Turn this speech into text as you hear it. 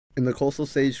In the coastal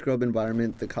sage scrub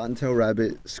environment, the cottontail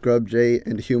rabbit, scrub jay,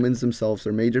 and humans themselves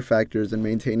are major factors in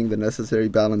maintaining the necessary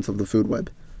balance of the food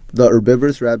web. The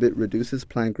herbivorous rabbit reduces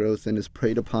plant growth and is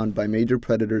preyed upon by major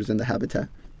predators in the habitat.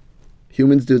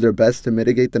 Humans do their best to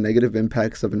mitigate the negative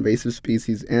impacts of invasive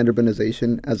species and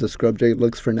urbanization as the scrub jay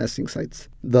looks for nesting sites.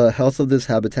 The health of this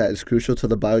habitat is crucial to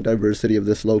the biodiversity of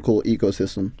this local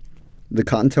ecosystem. The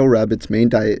cottontail rabbit's main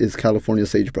diet is California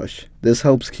sagebrush. This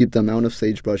helps keep the amount of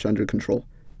sagebrush under control.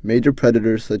 Major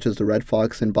predators such as the red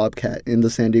fox and bobcat in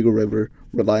the San Diego River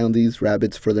rely on these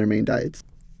rabbits for their main diets.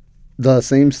 The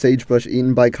same sagebrush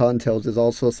eaten by cottontails is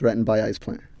also threatened by ice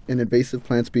plant, an invasive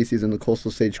plant species in the coastal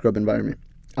sage scrub environment.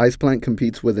 Ice plant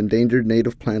competes with endangered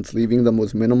native plants, leaving them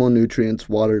with minimal nutrients,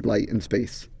 water, light, and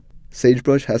space.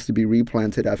 Sagebrush has to be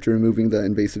replanted after removing the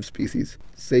invasive species.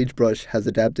 Sagebrush has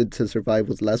adapted to survive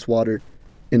with less water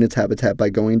in its habitat by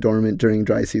going dormant during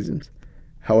dry seasons.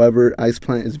 However, ice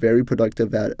plant is very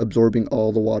productive at absorbing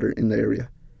all the water in the area.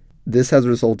 This has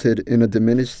resulted in a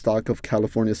diminished stock of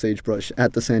California sagebrush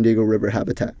at the San Diego River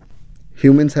habitat.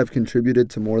 Humans have contributed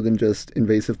to more than just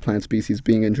invasive plant species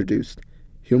being introduced.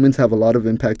 Humans have a lot of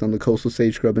impact on the coastal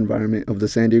sage scrub environment of the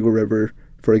San Diego River,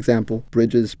 for example,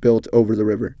 bridges built over the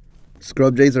river.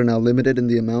 Scrub jays are now limited in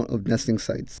the amount of nesting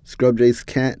sites. Scrub jays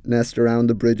can't nest around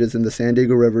the bridges in the San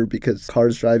Diego River because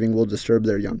cars driving will disturb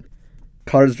their young.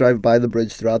 Cars drive by the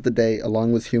bridge throughout the day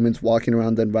along with humans walking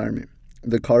around the environment.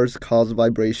 The cars cause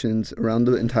vibrations around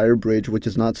the entire bridge, which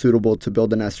is not suitable to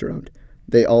build a nest around.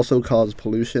 They also cause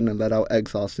pollution and let out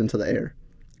exhaust into the air.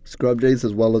 Scrub jays,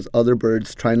 as well as other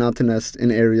birds, try not to nest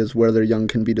in areas where their young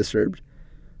can be disturbed.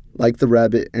 Like the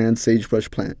rabbit and sagebrush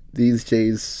plant, these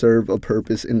jays serve a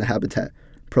purpose in the habitat,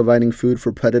 providing food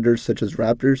for predators such as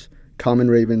raptors,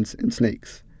 common ravens, and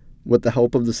snakes. With the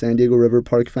help of the San Diego River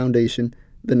Park Foundation,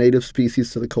 the native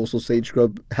species to the coastal sage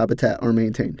scrub habitat are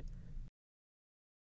maintained.